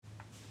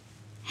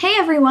Hey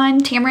everyone,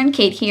 Tamara and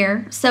Kate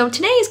here. So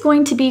today is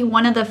going to be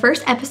one of the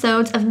first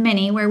episodes of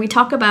many where we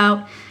talk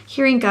about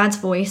hearing God's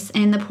voice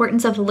and the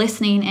importance of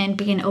listening and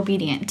being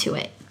obedient to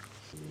it.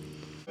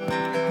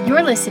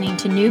 You're listening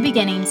to New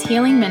Beginnings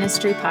Healing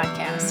Ministry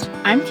Podcast.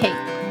 I'm Kate.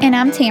 And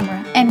I'm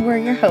Tamara, and we're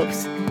your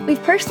hosts.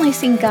 We've personally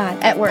seen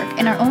God at work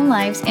in our own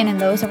lives and in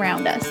those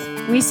around us.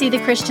 We see the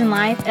Christian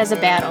life as a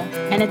battle,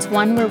 and it's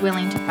one we're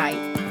willing to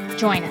fight.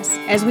 Join us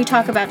as we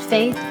talk about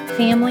faith,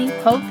 family,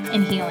 hope,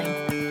 and healing.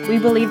 We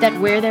believe that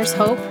where there's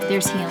hope,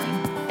 there's healing.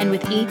 And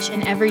with each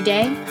and every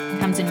day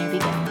comes a new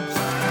beginning.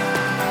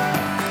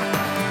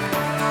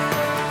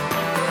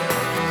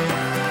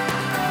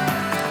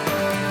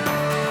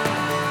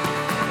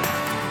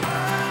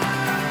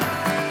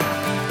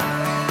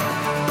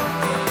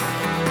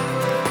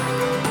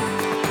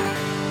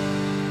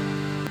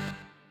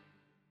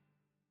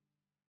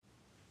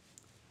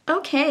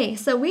 Okay,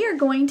 so we are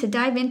going to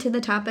dive into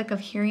the topic of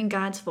hearing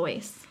God's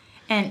voice.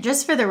 And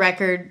just for the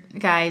record,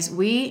 guys,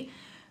 we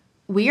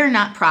are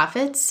not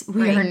prophets.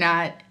 We Right. are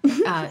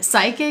not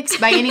psychics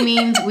by any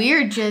means. We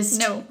are just,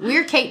 No.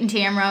 We're Kate and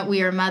Tamara.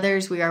 We are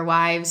mothers. We are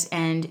wives.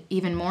 And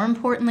even more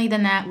importantly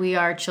than that, we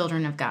are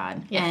children of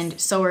God. Yes. And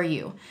so are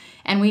you.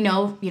 And we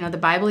know, the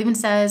Bible even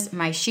says,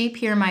 my sheep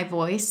hear my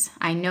voice.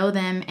 I know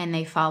them and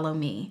they follow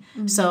me.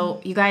 Mm-hmm.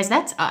 So you guys,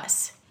 that's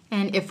us.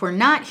 And if we're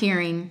not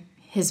hearing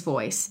his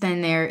voice,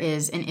 then there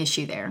is an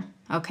issue there.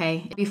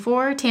 Okay.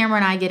 Before Tamara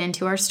and I get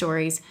into our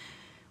stories,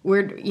 I'm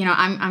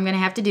going to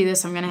have to do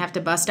this. I'm going to have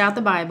to bust out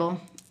the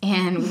Bible,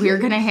 and we're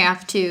going to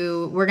have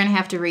to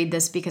read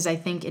this because I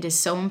think it is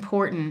so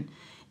important.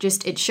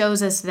 Just it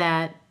shows us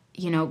that,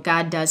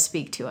 God does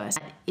speak to us.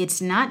 It's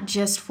not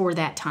just for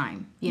that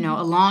time,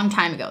 a long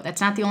time ago.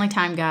 That's not the only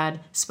time God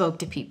spoke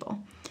to people.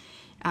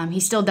 He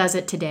still does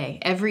it today,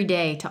 every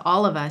day to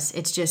all of us.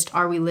 It's just,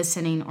 are we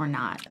listening or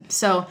not?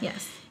 So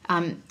Yes.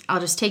 I'll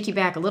just take you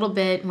back a little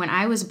bit. When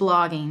I was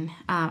blogging,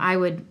 I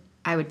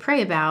would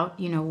pray about,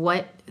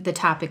 what the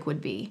topic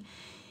would be.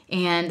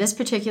 And this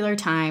particular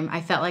time,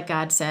 I felt like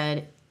God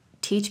said,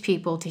 teach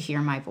people to hear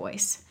my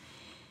voice.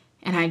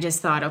 And I just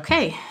thought,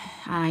 okay,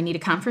 I need a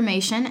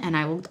confirmation, and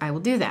I will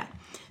do that.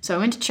 So I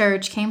went to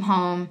church, came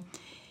home,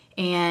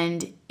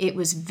 and it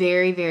was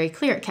very, very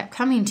clear. It kept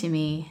coming to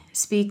me,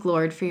 speak,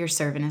 Lord, for your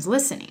servant is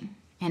listening.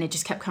 And it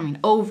just kept coming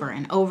over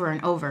and over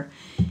and over.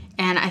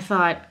 And I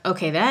thought,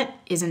 okay, that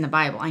is in the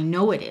Bible. I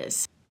know it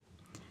is.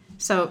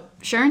 So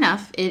sure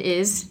enough, it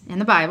is in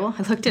the Bible.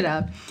 I looked it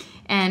up.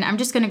 And I'm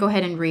just going to go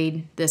ahead and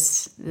read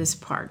this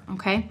part,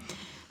 okay?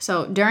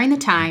 So during the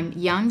time,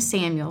 young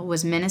Samuel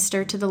was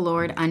minister to the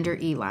Lord under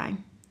Eli.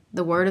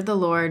 The word of the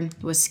Lord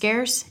was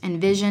scarce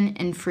and vision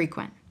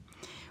infrequent.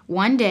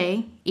 One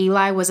day,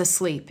 Eli was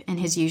asleep in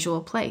his usual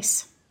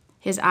place.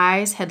 His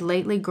eyes had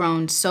lately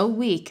grown so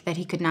weak that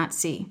he could not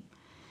see.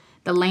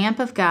 The lamp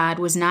of God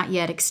was not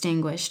yet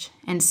extinguished,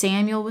 and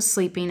Samuel was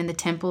sleeping in the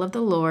temple of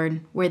the Lord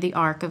where the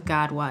ark of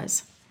God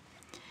was.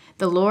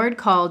 The Lord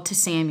called to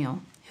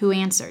Samuel, who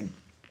answered,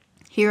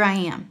 "Here I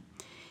am."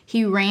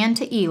 He ran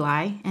to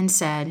Eli and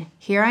said,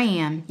 "Here I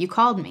am, you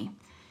called me."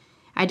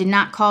 "I did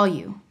not call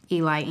you,"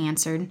 Eli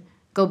answered.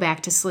 "Go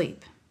back to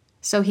sleep."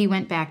 So he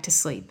went back to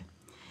sleep.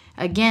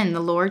 Again the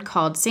Lord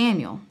called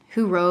Samuel,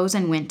 who rose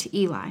and went to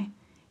Eli.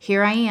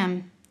 "Here I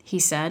am," he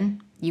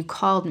said, "you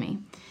called me."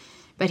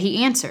 But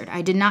he answered,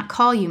 "I did not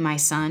call you, my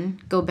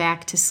son. Go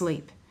back to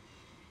sleep."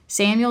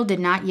 Samuel did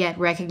not yet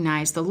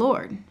recognize the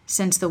Lord,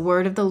 since the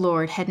word of the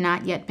Lord had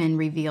not yet been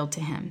revealed to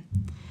him.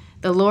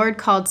 The Lord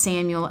called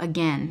Samuel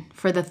again,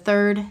 for the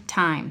third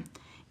time.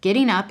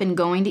 Getting up and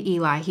going to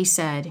Eli, he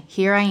said,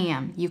 "Here I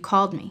am, you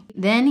called me."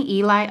 Then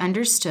Eli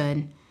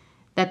understood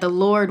that the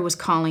Lord was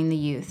calling the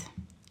youth.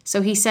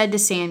 So he said to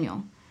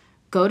Samuel,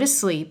 "Go to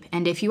sleep,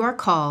 and if you are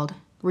called,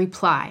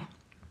 reply.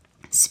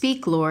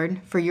 Speak, Lord,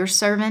 for your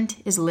servant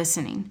is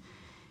listening."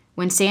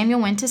 When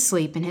Samuel went to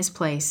sleep in his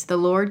place, the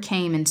Lord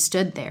came and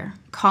stood there,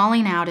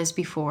 calling out as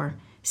before,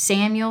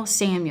 "Samuel,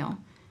 Samuel."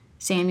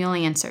 Samuel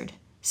answered,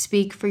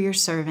 "Speak, for your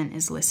servant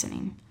is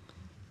listening."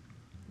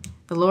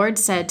 The Lord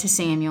said to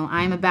Samuel,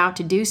 "I am about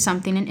to do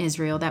something in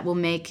Israel that will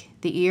make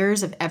the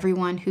ears of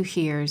everyone who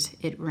hears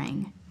it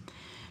ring."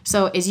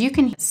 So as you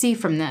can see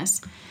from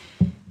this,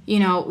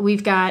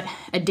 we've got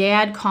a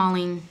dad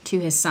calling to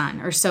his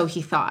son, or so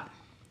he thought.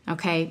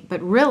 Okay,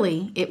 but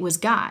really it was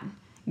God.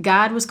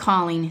 God was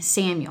calling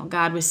Samuel.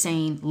 God was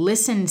saying,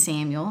 "Listen,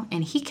 Samuel."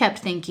 And he kept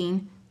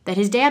thinking that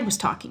his dad was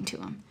talking to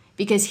him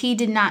because he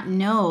did not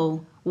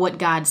know what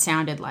God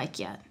sounded like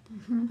yet.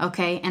 Mm-hmm.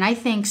 Okay, and I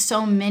think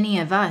so many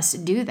of us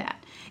do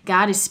that.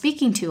 God is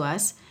speaking to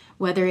us,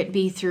 whether it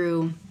be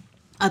through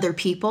other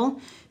people,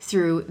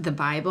 through the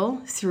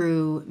Bible,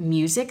 through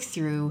music,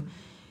 through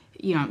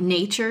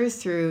nature,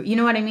 through, you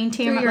know what I mean,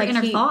 Tamara? Through your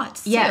inner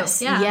thoughts, too.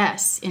 Yes, Yeah.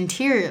 yes,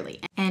 interiorly.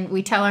 And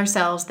we tell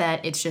ourselves that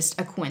it's just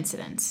a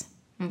coincidence,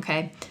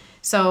 okay?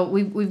 So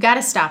we've got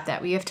to stop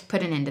that. We have to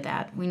put an end to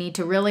that. We need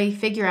to really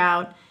figure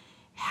out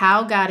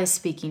how God is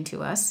speaking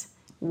to us,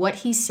 what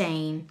he's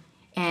saying,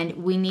 and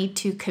we need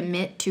to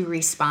commit to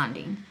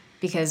responding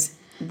because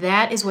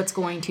That is what's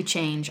going to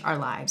change our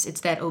lives.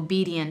 It's that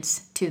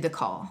obedience to the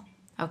call.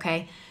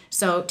 Okay?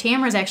 So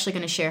Tamara's actually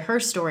going to share her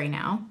story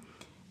now.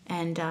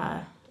 And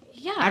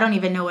Yeah. I don't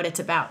even know what it's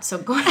about. So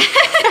go ahead.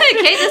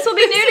 Okay, this will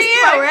be new to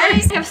you,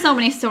 right? I have so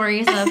many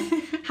stories of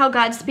how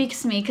God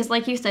speaks to me because,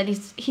 like you said,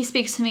 he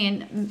speaks to me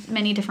in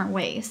many different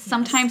ways.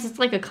 Sometimes it's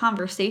like a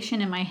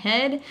conversation in my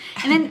head,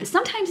 and then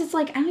sometimes it's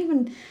like I don't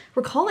even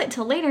recall it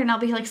till later, and I'll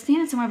be like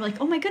standing somewhere, I'll be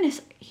like, "Oh my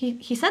goodness,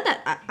 he said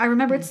that." I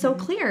remember it's so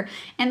clear.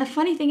 And the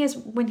funny thing is,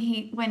 when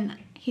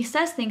he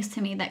says things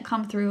to me that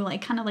come through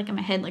like kind of like in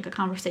my head, like a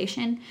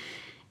conversation.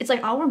 It's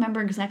like I'll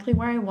remember exactly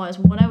where I was,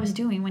 what I was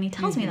doing when he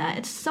tells me that.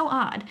 It's so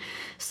odd.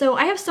 So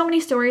I have so many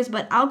stories,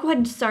 but I'll go ahead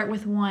and start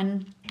with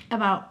one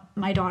about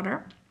my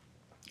daughter.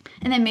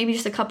 And then maybe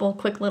just a couple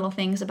quick little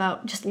things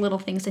about just little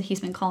things that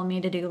he's been calling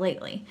me to do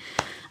lately.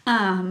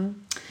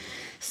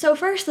 So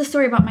first, the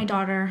story about my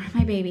daughter,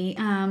 my baby.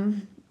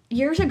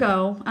 Years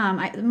ago,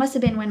 it must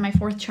have been when my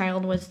fourth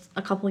child was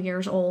a couple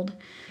years old.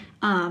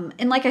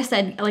 And like I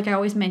said, like I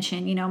always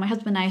mention, my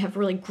husband and I have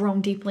really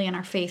grown deeply in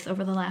our faith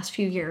over the last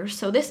few years.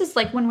 So this is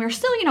like when we're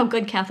still,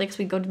 good Catholics,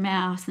 we go to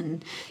mass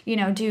and,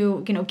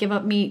 give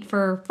up meat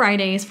for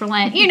Fridays for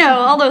Lent,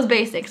 all those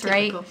basics,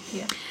 right?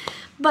 Yeah.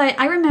 But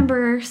I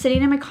remember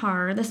sitting in my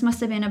car. This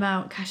must have been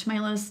about,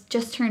 Milo's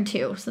just turned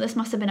 2. So this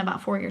must have been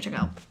about 4 years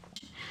ago.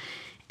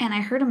 And I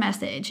heard a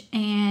message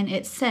and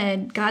it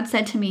said, God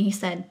said to me, he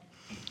said,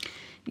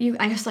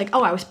 I was like,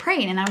 I was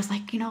praying and I was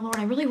like, Lord,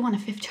 I really want a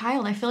 5th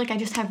child. I feel like I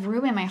just have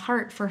room in my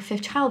heart for a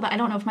 5th child, but I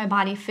don't know if my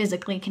body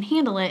physically can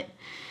handle it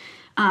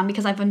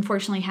because I've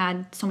unfortunately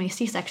had so many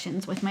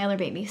C-sections with my other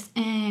babies.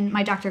 And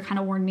my doctor kind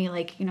of warned me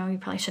like, you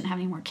probably shouldn't have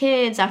any more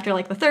kids. After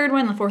like the 3rd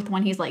one, the 4th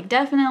one, he's like,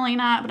 definitely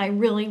not, but I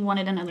really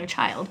wanted another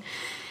child.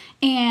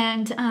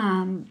 And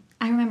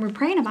I remember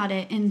praying about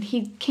it and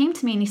he came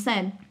to me and he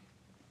said,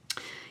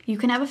 you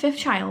can have a 5th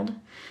child,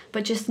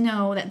 but just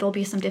know that there'll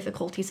be some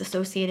difficulties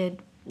associated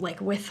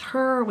like with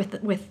her,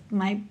 with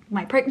my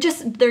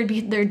just there'd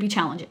be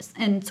challenges.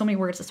 And so many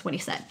words, that's what he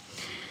said.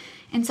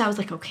 And so I was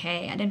like,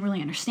 okay, I didn't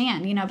really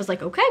understand. I was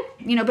like, okay,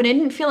 but it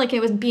didn't feel like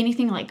it would be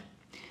anything like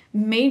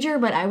major,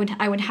 but I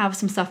would have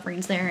some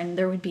sufferings there and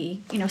there would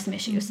be, some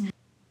issues. Mm-hmm.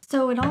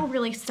 So it all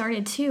really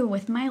started too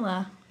with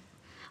Mila,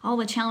 all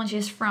the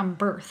challenges from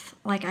birth.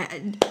 Like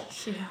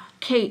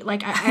Kate,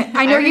 like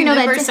I know you know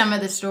that. I remember some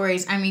of the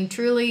stories. I mean,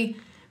 truly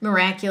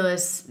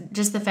miraculous,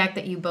 just the fact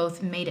that you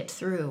both made it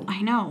through.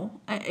 I know.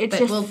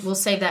 We'll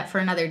save that for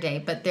another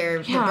day. But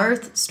the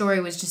birth story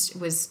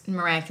was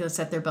miraculous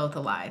that they're both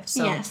alive.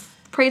 So yes.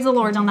 Praise the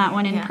Lord on that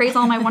one, and praise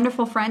all my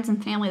wonderful friends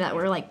and family that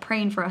were like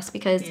praying for us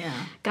because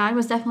God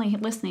was definitely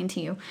listening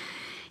to you.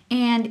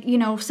 And,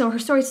 so her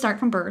stories start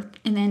from birth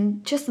and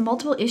then just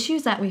multiple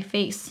issues that we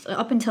face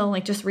up until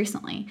like just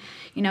recently.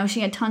 She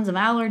had tons of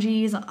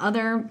allergies,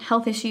 other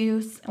health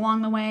issues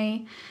along the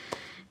way.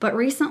 But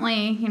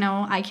recently,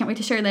 I can't wait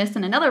to share this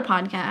in another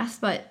podcast,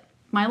 but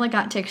Mila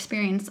got to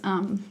experience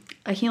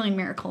a healing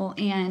miracle.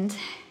 And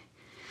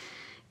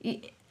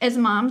as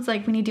moms,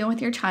 like when you deal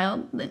with your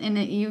child and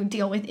you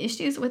deal with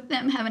issues with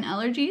them having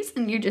allergies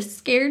and you're just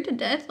scared to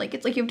death, like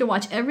it's like you have to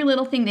watch every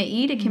little thing they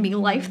eat. It can be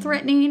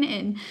life-threatening.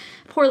 And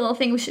poor little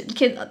thing,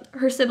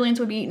 her siblings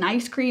would be eating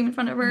ice cream in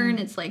front of her, and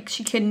it's like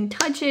she couldn't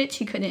touch it.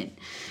 She couldn't.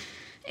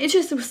 It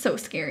just was so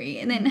scary.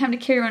 And then having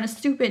to carry around a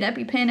stupid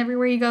EpiPen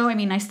everywhere you go. I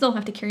mean, I still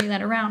have to carry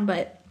that around,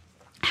 but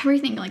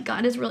everything, like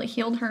God has really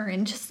healed her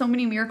and just so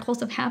many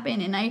miracles have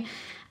happened. And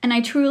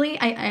I truly,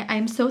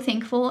 I'm so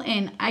thankful.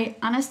 And I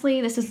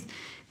honestly, this is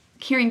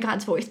hearing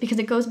God's voice because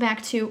it goes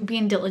back to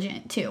being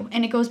diligent too.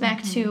 And it goes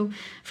back to,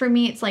 for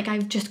me, it's like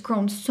I've just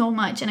grown so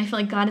much and I feel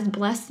like God has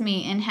blessed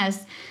me and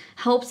has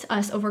helped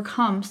us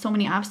overcome so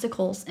many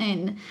obstacles.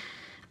 And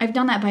I've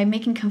done that by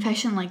making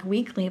confession like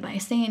weekly, by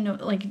saying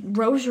like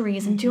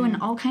rosaries and doing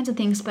all kinds of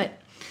things. But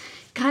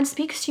God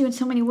speaks to you in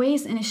so many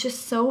ways, and it's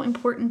just so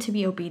important to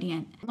be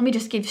obedient. Let me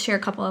just share a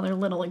couple other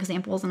little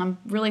examples, and I'm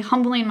really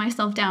humbling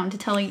myself down to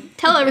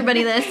tell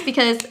everybody this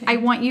because I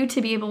want you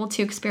to be able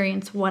to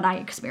experience what I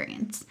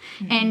experience.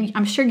 And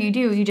I'm sure you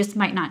do, you just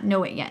might not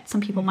know it yet.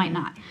 Some people might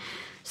not.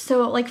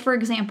 So like, for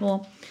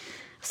example, I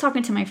was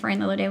talking to my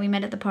friend the other day, we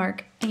met at the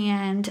park,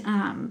 and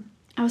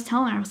I was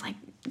telling her, I was like,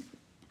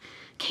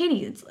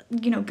 Katie, it's,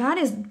 God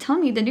is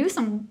telling me to do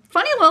some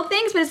funny little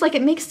things, but it's like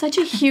it makes such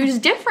a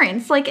huge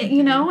difference. Like,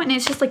 and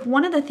it's just like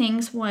one of the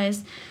things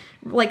was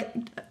like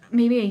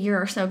maybe a year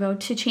or so ago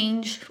to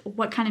change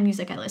what kind of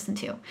music I listen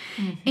to.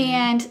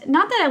 And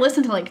not that I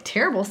listen to like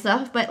terrible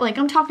stuff, but like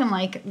I'm talking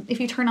like if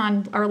you turn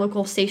on our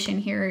local station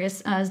here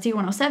is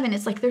Z107,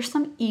 it's like there's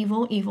some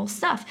evil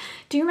stuff.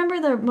 Do you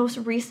remember the most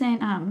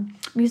recent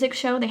music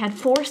show? They had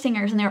 4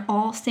 singers and they're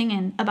all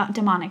singing about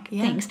demonic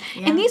things.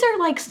 Yeah. And these are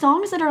like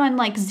songs that are on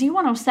like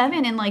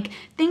Z107 and like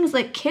things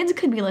that kids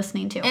could be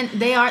listening to. And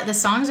the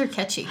songs are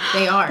catchy.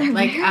 They are. They're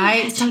like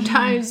catchy.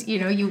 Sometimes,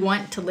 you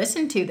want to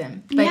listen to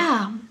them.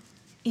 But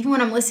even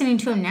when I'm listening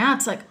to them now,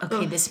 it's like,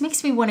 okay, this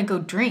makes me want to go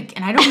drink,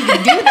 and I don't even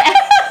do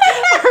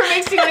that.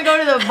 makes me want to go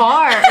to the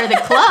bar or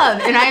the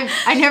club, and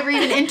I never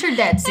even entered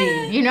that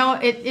scene. You know,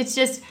 it's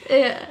just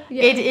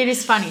it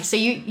is funny. So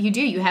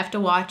you have to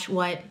watch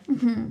what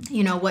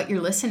you know what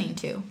you're listening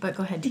to. But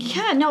go ahead. Tina.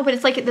 Yeah, no, but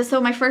it's like so.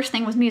 My first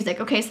thing was music.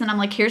 Okay, so then I'm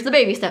like, here's the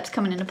baby steps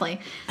coming into play.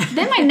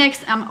 Then my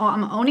next, I'm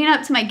owning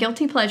up to my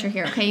guilty pleasure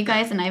here. Okay, you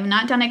guys, and I have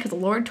not done it because the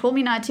Lord told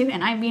me not to,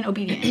 and I'm being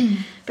obedient.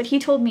 But He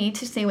told me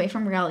to stay away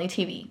from reality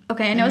TV.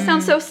 Okay, I know it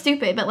sounds so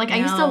stupid, but like I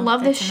used to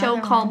love this show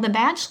called The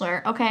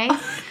Bachelor. Okay.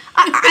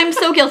 I'm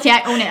so guilty.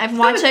 I own it. I've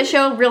watched that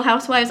show, Real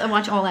Housewives. I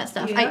watch all that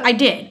stuff. Yeah. I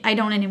did. I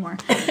don't anymore.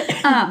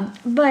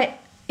 But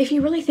if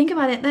you really think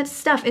about it, that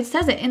stuff, it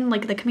says it in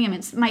like the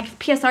commandments. My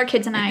PSR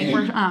kids and I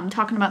were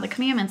talking about the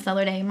commandments the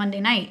other day, Monday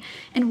night.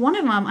 And one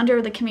of them,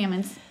 under the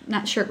commandments,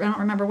 not sure, I don't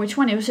remember which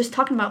one, it was just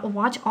talking about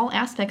watch all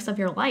aspects of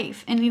your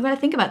life. And you got to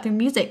think about it through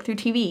music, through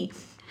TV.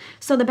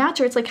 So The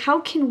Bachelor, it's like, how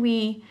can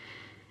we...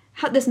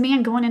 this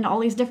man going into all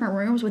these different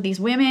rooms with these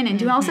women and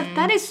doing all this stuff,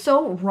 that is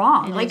so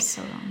wrong. It is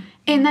so wrong.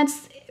 And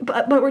that's...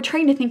 But we're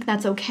trained to think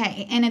that's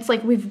okay. And it's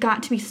like we've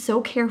got to be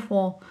so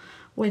careful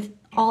with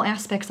all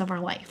aspects of our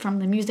life, from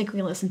the music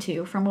we listen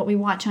to, from what we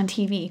watch on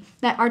TV,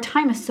 that our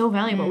time is so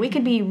valuable. We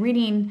could be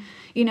reading,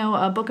 you know,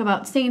 a book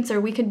about saints,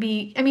 or we could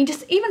be, I mean,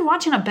 just even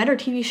watching a better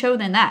TV show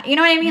than that. You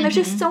know what I mean? There's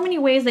just so many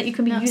ways that you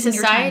can be using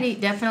your time. Society,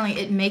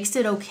 definitely, it makes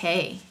it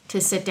okay to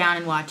sit down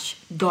and watch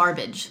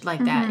garbage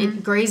like that.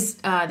 It grays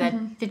that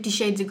 50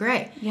 Shades of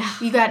Grey. Yeah.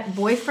 You got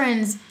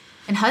boyfriends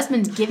and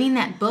husbands giving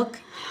that book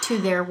to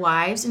their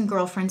wives and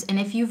girlfriends, and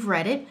if you've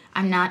read it,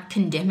 I'm not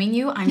condemning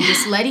you, I'm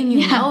just letting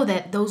you know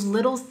that those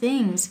little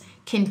things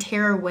can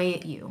tear away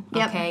at you,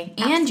 okay?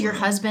 Absolutely. And your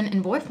husband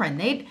and boyfriend,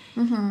 they'd,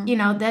 you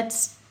know,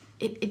 that's,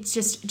 it's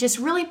just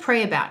really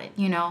pray about it,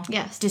 you know?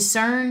 Yes.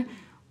 Discern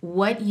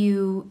what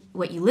you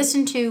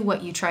listen to,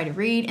 what you try to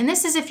read, and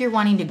this is if you're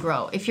wanting to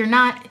grow. If you're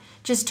not,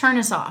 just turn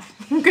us off,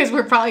 because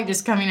we're probably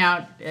just coming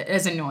out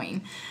as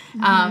annoying.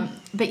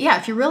 But yeah,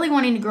 if you're really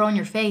wanting to grow in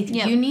your faith,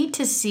 you need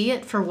to see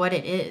it for what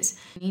it is.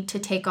 You need to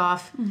take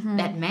off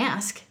that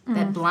mask,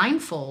 that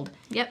blindfold,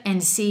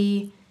 and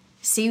see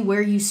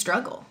where you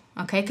struggle,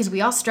 okay? Because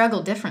we all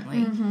struggle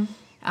differently.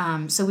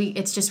 So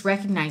it's just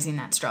recognizing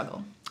that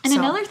struggle. And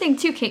another thing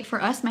too, Kate, for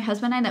us, my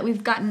husband and I, that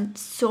we've gotten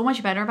so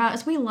much better about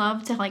is we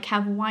love to like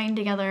have wine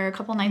together a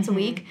couple nights a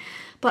week.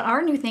 But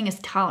our new thing is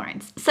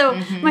tolerance. So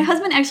my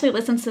husband actually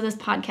listens to this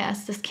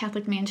podcast, this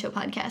Catholic Man Show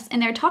podcast,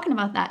 and they're talking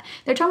about that.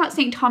 They're talking about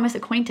St. Thomas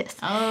Aquinas.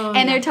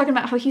 And they're talking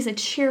about how he's a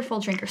cheerful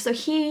drinker. So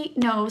he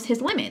knows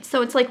his limits.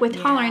 So it's like with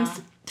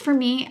tolerance, for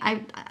me,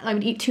 I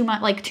would eat too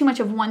much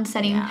of one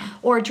setting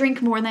or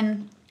drink more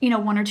than, you know,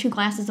 1 or 2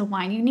 glasses of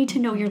wine. You need to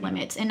know your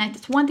limits. And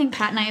that's one thing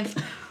Pat and I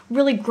have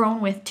really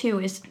grown with too,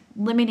 is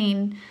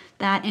limiting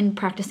that and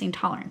practicing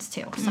tolerance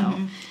too. So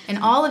and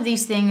all of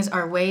these things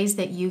are ways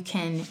that you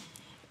can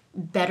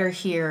better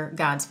hear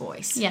God's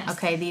voice. Yes.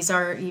 Okay, these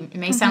are, it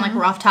may sound like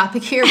we're off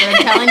topic here, but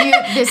I'm telling you,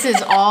 this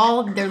is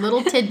all, they're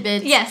little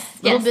tidbits,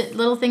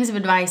 little things of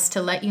advice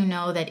to let you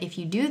know that if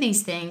you do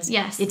these things,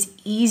 it's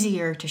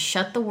easier to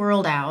shut the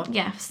world out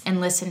and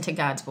listen to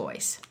God's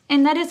voice.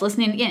 And that is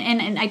listening,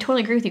 and I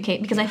totally agree with you,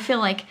 Kate, because I feel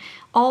like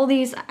all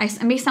these, I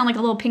may sound like a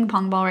little ping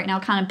pong ball right now,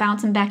 kind of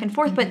bouncing back and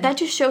forth, but that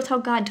just shows how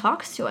God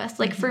talks to us.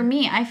 Like for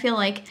me, I feel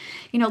like,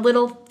 you know,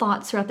 little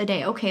thoughts throughout the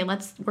day. Okay,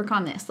 let's work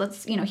on this.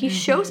 Let's, you know, He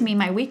shows me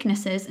my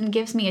weaknesses and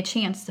gives me a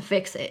chance to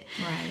fix it.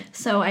 Right.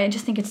 So I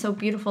just think it's so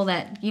beautiful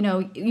that, you know,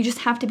 you just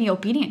have to be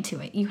obedient to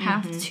it. You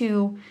have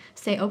to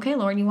say, okay,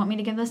 Lord, you want me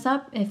to give this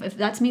up? If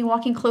that's me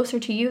walking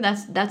closer to you,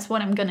 that's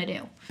what I'm gonna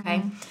do.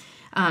 Okay.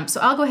 So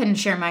I'll go ahead and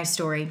share my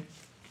story,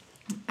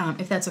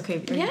 if that's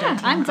okay.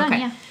 I'm done.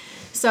 Okay.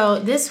 So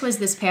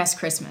this past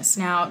Christmas.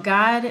 Now,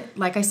 God,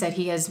 like I said,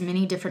 He has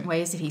many different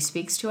ways that He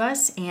speaks to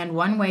us. And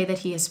one way that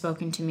He has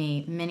spoken to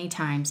me many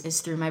times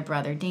is through my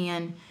brother,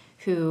 Dan,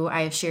 who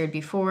I have shared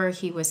before.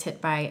 He was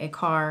hit by a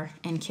car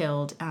and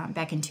killed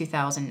back in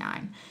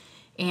 2009.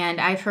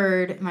 And I've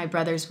heard my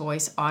brother's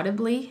voice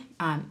audibly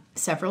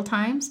several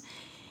times.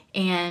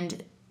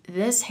 And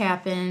this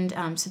happened,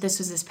 so this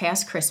was this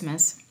past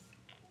Christmas.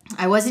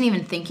 I wasn't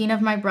even thinking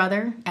of my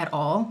brother at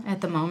all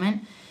at the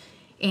moment.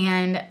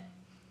 And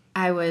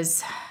I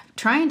was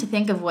trying to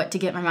think of what to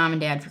get my mom and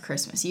dad for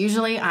Christmas.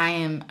 Usually I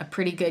am a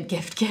pretty good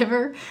gift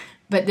giver,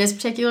 but this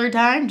particular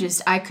time,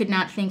 I could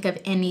not think of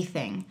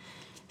anything.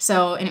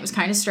 So, and it was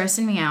kind of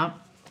stressing me out.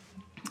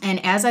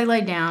 And as I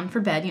laid down for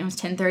bed, it was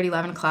 10:30,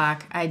 11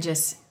 o'clock, I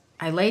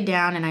laid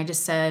down and I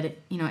just said,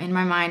 in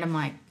my mind, I'm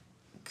like,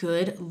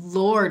 good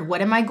Lord,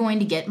 what am I going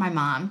to get my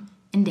mom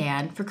and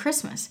dad for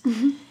Christmas?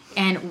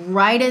 And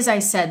right as I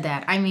said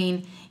that, I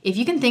mean, if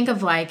you can think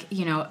of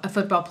a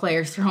football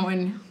player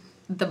throwing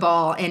the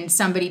ball and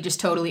somebody just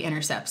totally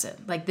intercepts it.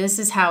 Like, this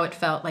is how it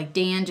felt. Like,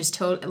 Dan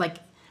just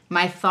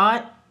my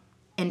thought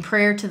and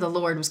prayer to the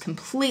Lord was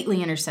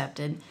completely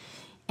intercepted.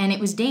 And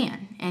it was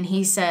Dan. And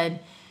he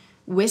said,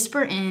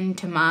 whisper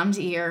into Mom's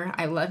ear,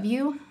 I love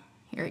you.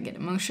 Here I get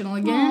emotional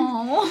again.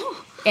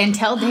 Aww. And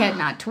tell Dad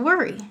not to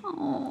worry.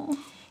 Aww.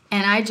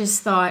 And I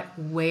just thought,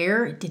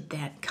 where did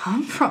that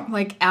come from?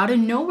 Like, out of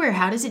nowhere,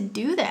 how does it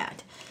do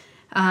that?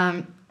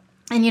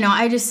 And,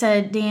 I just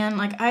said, Dan,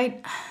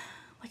 I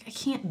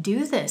can't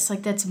do this.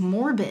 That's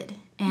morbid.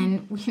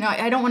 And,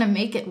 I don't want to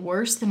make it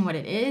worse than what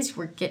it is.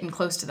 We're getting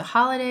close to the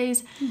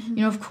holidays.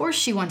 Mm-hmm. Of course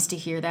she wants to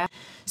hear that.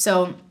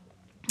 So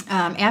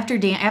after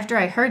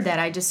I heard that,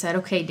 I just said,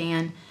 okay,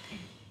 Dan,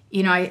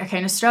 I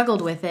kind of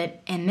struggled with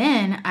it. And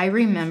then I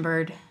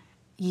remembered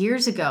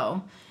years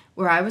ago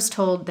where I was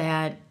told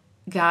that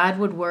God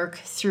would work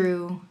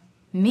through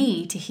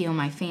me to heal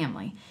my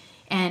family.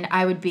 And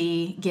I would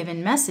be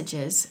given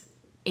messages,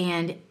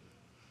 and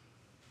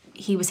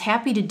he was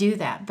happy to do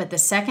that. But the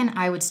second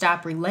I would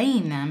stop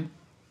relaying them,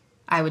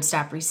 I would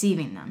stop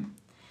receiving them.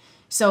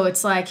 So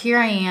it's like, here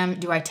I am.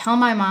 Do I tell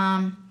my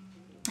mom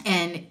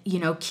and,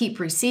 keep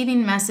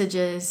receiving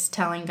messages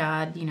telling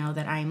God,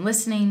 that I am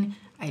listening,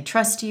 I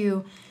trust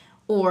you?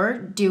 Or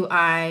do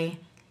I,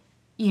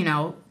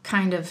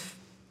 kind of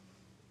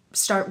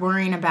start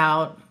worrying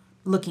about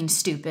looking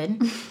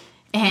stupid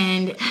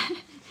and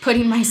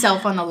putting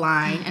myself on the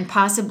line and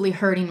possibly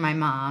hurting my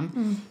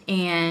mom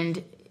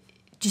and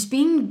just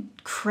being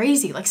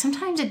crazy?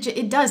 Sometimes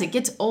it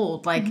gets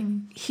old,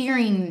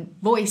 hearing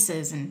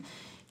voices and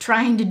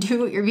trying to do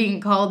what you're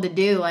being called to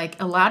do.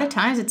 A lot of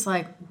times it's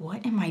like,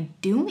 what am I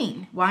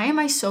doing? Why am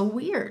I so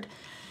weird?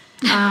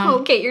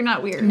 Okay, you're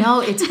not weird.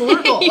 No, it's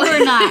horrible. You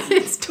are not.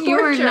 It's torture. You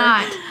are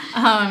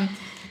not.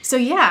 So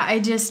yeah,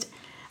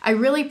 I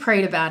really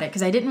prayed about it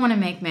because I didn't want to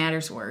make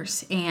matters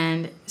worse.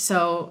 And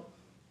so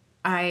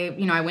I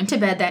went to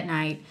bed that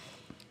night,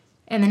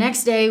 and the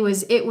next day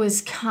it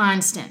was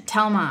constant.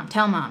 Tell mom,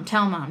 tell mom,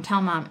 tell mom,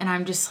 tell mom. And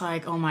I'm just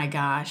like, oh my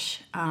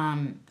gosh,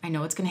 I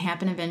know it's going to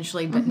happen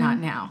eventually, but not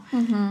now.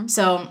 Mm-hmm.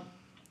 So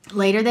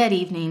later that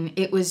evening,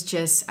 it was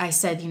just, I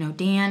said,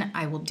 Dan,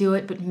 I will do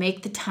it, but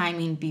make the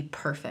timing be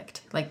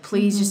perfect.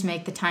 Please just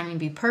make the timing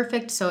be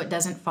perfect so it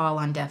doesn't fall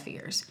on deaf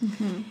ears.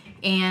 Mm-hmm.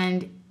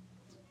 And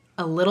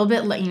a little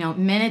bit,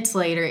 minutes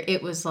later,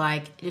 it was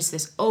just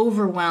this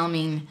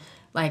overwhelming,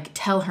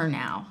 tell her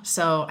now.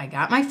 So I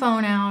got my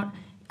phone out.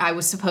 I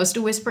was supposed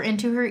to whisper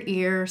into her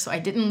ear, so I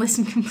didn't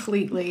listen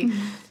completely.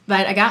 Mm-hmm.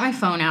 But I got my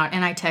phone out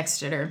and I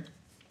texted her.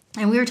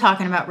 And we were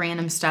talking about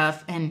random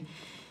stuff. And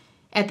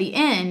at the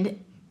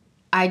end,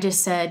 I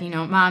just said,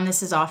 Mom,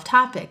 this is off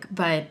topic.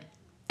 And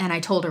I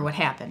told her what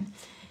happened.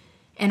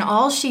 And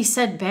all she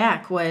said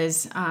back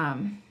was,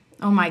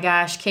 oh my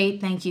gosh, Kate,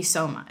 thank you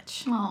so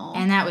much. Aww.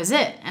 And that was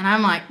it. And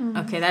I'm like,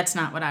 okay, that's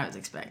not what I was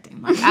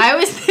expecting. I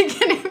was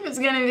thinking it was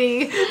going to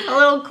be a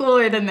little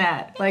cooler than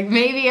that.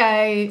 Maybe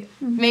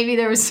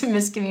there was some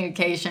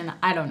miscommunication.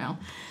 I don't know.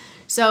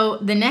 So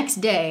the next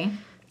day,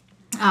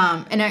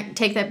 and I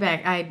take that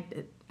back,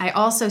 I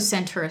also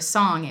sent her a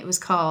song. It was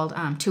called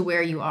To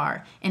Where You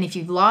Are. And if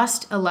you've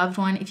lost a loved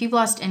one, if you've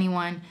lost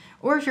anyone,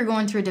 or if you're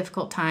going through a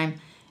difficult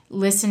time,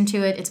 listen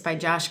to it. It's by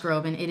Josh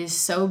Groban. It is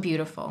so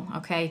beautiful,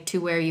 okay?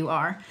 To Where You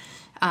Are.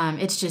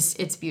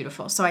 It's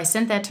beautiful. So I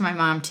sent that to my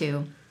mom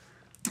too.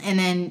 And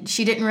then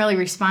she didn't really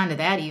respond to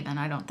that even,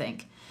 I don't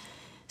think.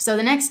 So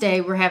the next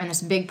day we're having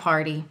this big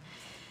party.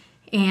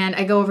 And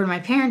I go over to my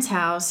parents'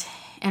 house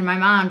and my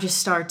mom just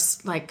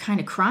starts kind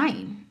of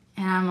crying.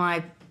 And I'm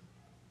like,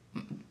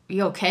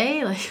 you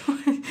okay?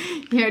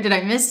 Did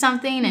I miss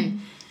something?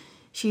 And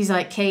she's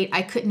like, Kate,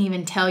 I couldn't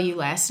even tell you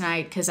last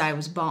night because I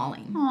was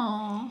bawling.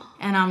 Aww.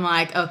 And I'm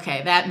like,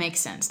 okay, that makes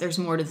sense. There's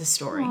more to the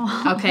story.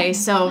 Aww. Okay,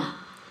 so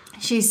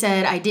she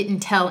said, I didn't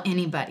tell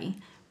anybody,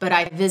 but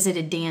I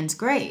visited Dan's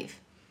grave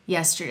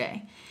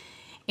yesterday.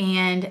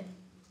 And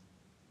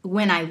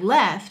when I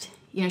left,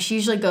 she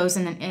usually goes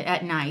in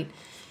at night.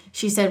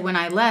 She said, when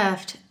I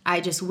left,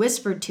 I just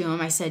whispered to him.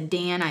 I said,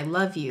 Dan, I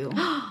love you.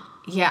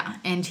 Yeah,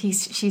 and she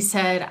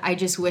said, I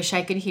just wish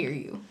I could hear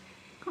you.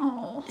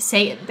 Oh.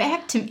 Say it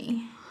back to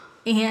me.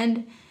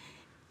 And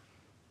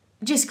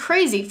just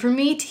crazy for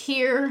me to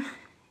hear,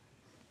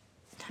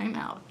 time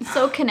out.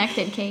 So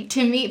connected, Kate.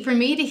 For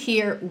me to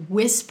hear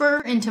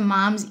whisper into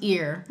mom's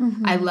ear,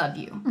 I love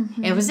you.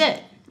 Mm-hmm. It was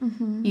it.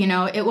 Mm-hmm.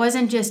 It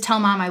wasn't just tell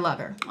mom I love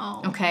her.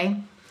 Oh. Okay?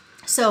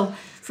 So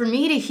for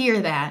me to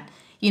hear that,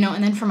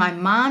 and then for my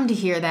mom to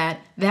hear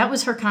that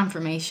was her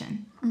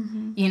confirmation.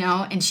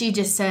 Mm-hmm. And she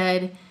just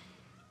said,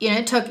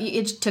 it took,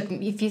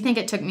 if you think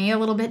it took me a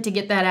little bit to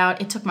get that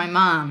out, it took my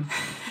mom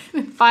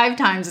 5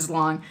 times as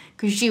long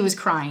because she was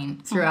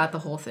crying throughout the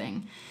whole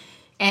thing.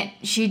 And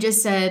she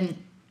just said,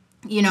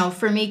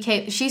 for me,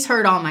 Kate, she's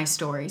heard all my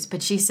stories,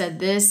 but she said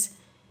this,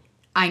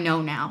 I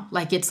know now,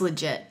 it's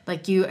legit.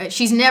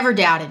 She's never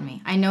doubted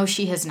me. I know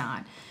she has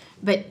not.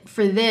 But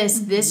for this,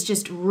 this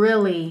just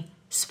really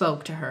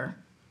spoke to her.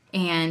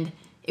 And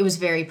it was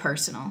very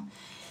personal.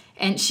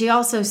 And she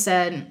also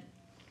said,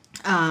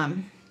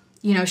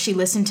 she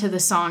listened to the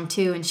song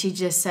too, and she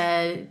just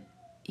said,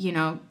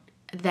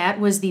 that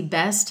was the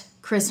best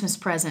Christmas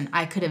present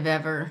I could have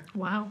ever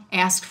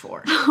asked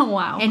for.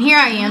 Wow. And here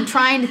I am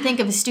trying to think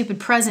of a stupid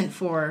present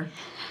for her,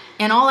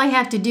 and all I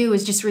have to do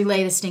is just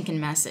relay the stinking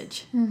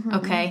message. Mm-hmm.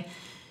 Okay?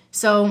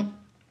 So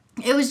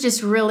it was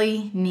just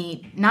really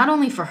neat, not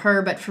only for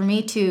her, but for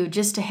me too,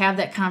 just to have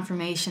that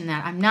confirmation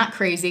that I'm not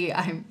crazy,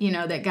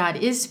 that God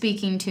is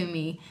speaking to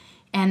me,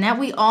 and that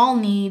we all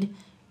need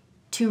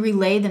to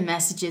relay the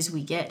messages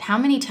we get. How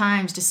many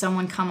times does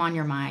someone come on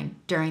your mind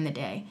during the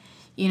day?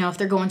 You know, if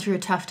they're going through a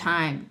tough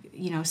time,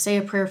 you know, say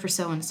a prayer for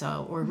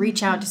so-and-so or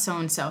reach out to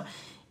so-and-so.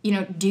 You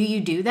know, do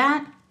you do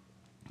that?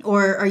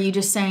 Or are you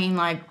just saying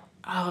like,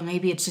 oh,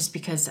 maybe it's just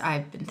because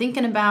I've been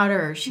thinking about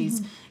her or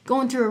she's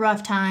going through a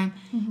rough time.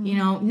 You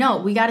know, no,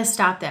 we got to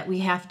stop that. We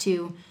have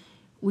to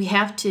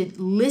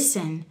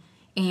listen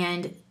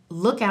and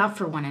look out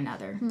for one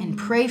another and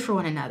pray for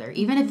one another.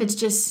 Even if it's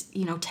just,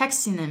 you know,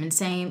 texting them and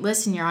saying,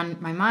 listen, you're on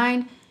my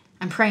mind.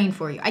 I'm praying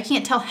for you. I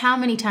can't tell how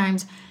many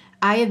times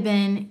I have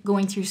been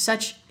going through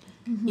such,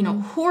 you know,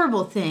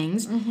 horrible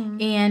things,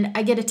 and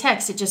I get a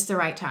text at just the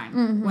right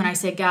time when I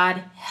say,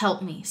 God,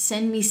 help me.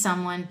 Send me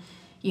someone,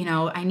 you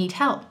know, I need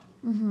help.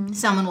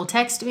 Someone will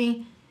text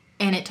me,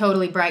 and it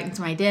totally brightens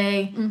my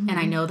day, and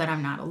I know that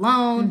I'm not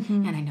alone,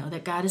 and I know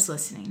that God is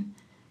listening.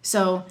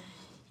 So,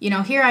 you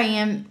know, here I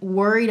am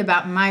worried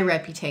about my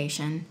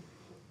reputation,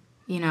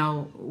 you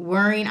know,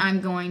 worrying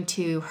I'm going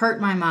to hurt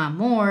my mom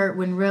more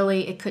when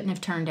really it couldn't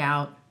have turned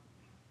out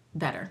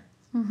better.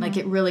 Like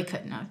it really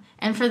couldn't have.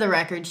 And for the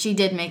record, she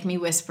did make me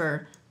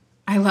whisper,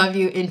 I love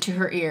you into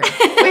her ear.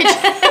 Which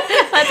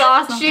that's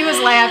awesome. She was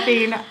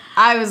laughing.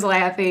 I was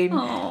laughing.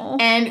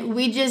 Aww. And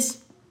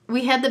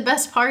we had the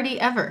best party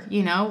ever,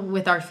 you know,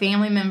 with our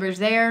family members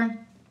there.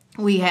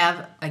 We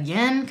have,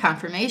 again,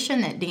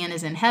 confirmation that Dan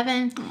is in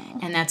heaven,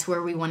 and that's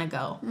where we want to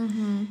go.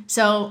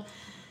 So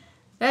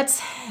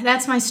that's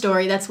my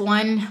story. That's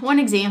one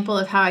example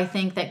of how I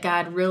think that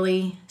God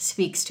really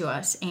speaks to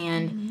us.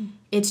 And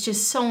it's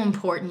just so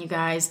important, you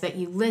guys, that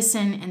you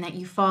listen and that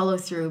you follow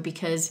through,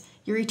 because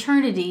your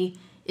eternity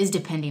is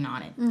depending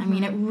on it. I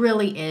mean, it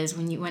really is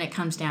when it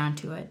comes down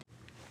to it.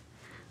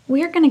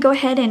 We are going to go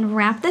ahead and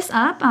wrap this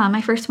up.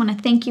 I first want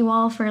to thank you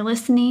all for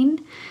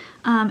listening.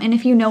 And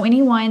if you know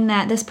anyone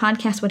that this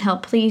podcast would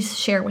help, please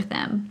share with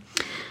them.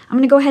 I'm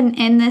going to go ahead and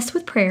end this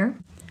with prayer.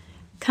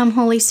 Come,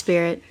 Holy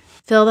Spirit,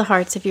 fill the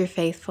hearts of your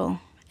faithful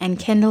and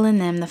kindle in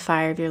them the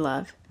fire of your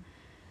love.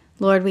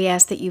 Lord, we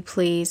ask that you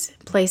please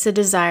place a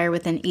desire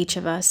within each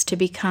of us to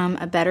become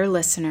a better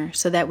listener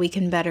so that we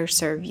can better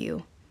serve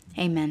you.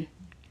 Amen.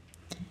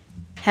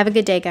 Have a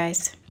good day,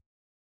 guys.